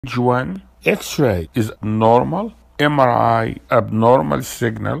Stage 1, X-ray is normal, MRI abnormal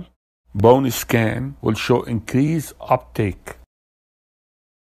signal, bone scan will show increased uptake.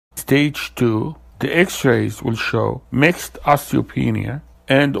 Stage 2, the X-rays will show mixed osteopenia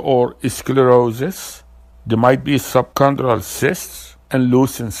and or sclerosis. There might be subchondral cysts and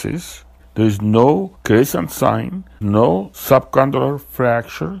lucencies. There is no crescent sign, no subchondral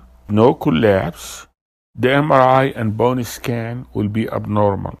fracture, no collapse. The MRI and bone scan will be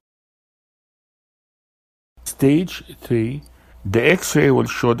abnormal. Stage 3, the X-ray will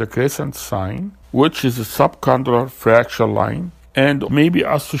show the crescent sign, which is a subchondral fracture line and may be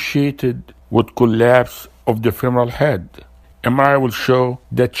associated with collapse of the femoral head. MRI will show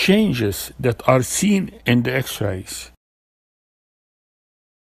the changes that are seen in the X-rays.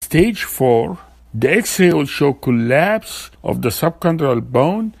 Stage 4, the X-ray will show collapse of the subchondral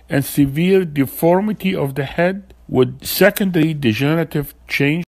bone and severe deformity of the head with secondary degenerative change